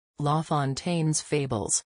La Fontaine's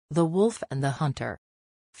Fables, The Wolf and the Hunter.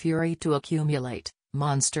 Fury to accumulate,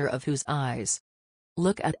 monster of whose eyes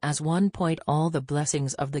look at as one point all the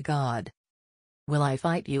blessings of the god. Will I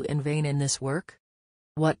fight you in vain in this work?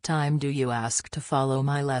 What time do you ask to follow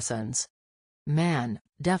my lessons? Man,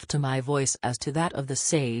 deaf to my voice as to that of the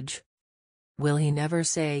sage? Will he never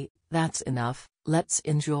say, "That's enough, let's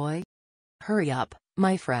enjoy"? Hurry up,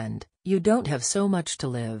 my friend, you don't have so much to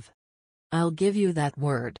live. I'll give you that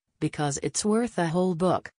word, because it's worth a whole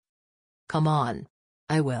book. Come on.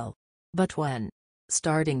 I will. But when?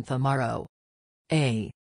 Starting tomorrow.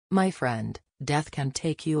 My friend, death can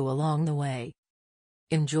take you along the way.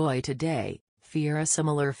 Enjoy today, fear a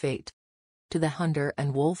similar fate. To the hunter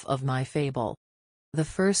and wolf of my fable. The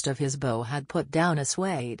first of his bow had put down a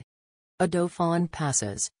suede. A dauphin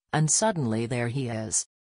passes, and suddenly there he is.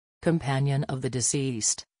 Companion of the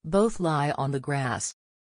deceased, both lie on the grass.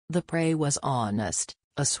 The prey was honest,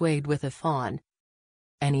 a suede with a fawn.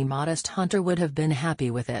 Any modest hunter would have been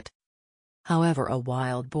happy with it. However, a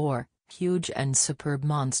wild boar, huge and superb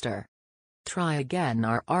monster. Try again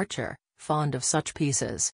our archer, fond of such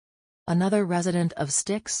pieces. Another resident of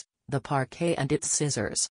sticks, the parquet and its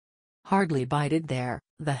scissors. Hardly bided there,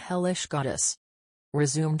 the hellish goddess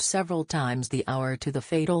resumed several times the hour to the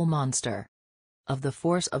fatal monster. Of the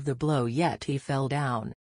force of the blow yet he fell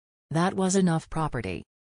down. That was enough property.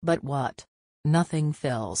 But what? Nothing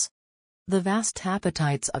fills the vast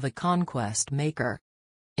appetites of a conquest maker.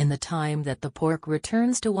 In the time that the pork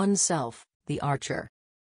returns to oneself, the archer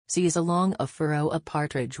sees along a furrow a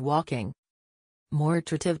partridge walking,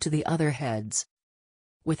 mortative to the other heads.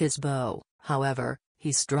 With his bow, however,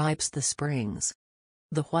 he stripes the springs.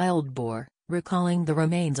 The wild boar, recalling the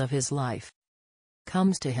remains of his life,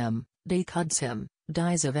 comes to him, decuds him,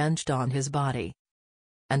 dies avenged on his body.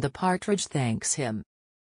 And the partridge thanks him.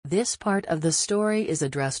 This part of the story is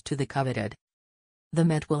addressed to the coveted. The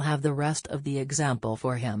Met will have the rest of the example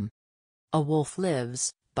for him. A wolf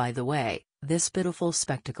lives, by the way, this pitiful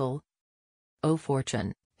spectacle. "O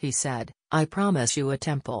fortune," he said, "I promise you a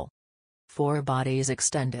temple. 4 bodies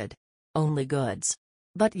extended. Only goods.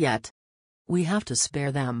 But yet we have to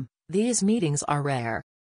spare them, these meetings are rare.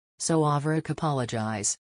 So Avaric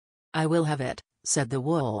apologize." "I will have it," said the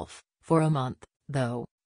wolf, "for a month, though.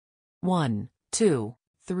 1, 2,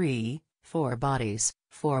 3, 4 bodies,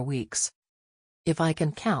 4 weeks. If I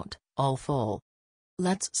can count, all full.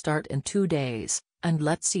 Let's start in 2 days, and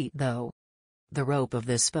let's eat though. The rope of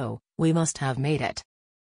this bow, we must have made it.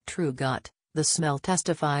 True gut, the smell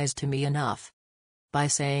testifies to me enough." By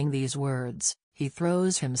saying these words, he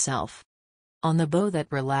throws himself on the bow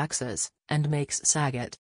that relaxes, and makes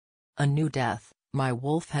Saget a new death. My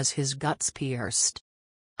wolf has his guts pierced.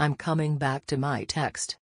 I'm coming back to my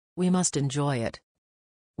text. We must enjoy it.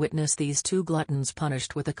 Witness these 2 gluttons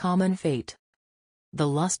punished with a common fate. The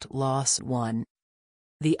lust lost one.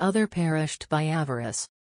 The other perished by avarice.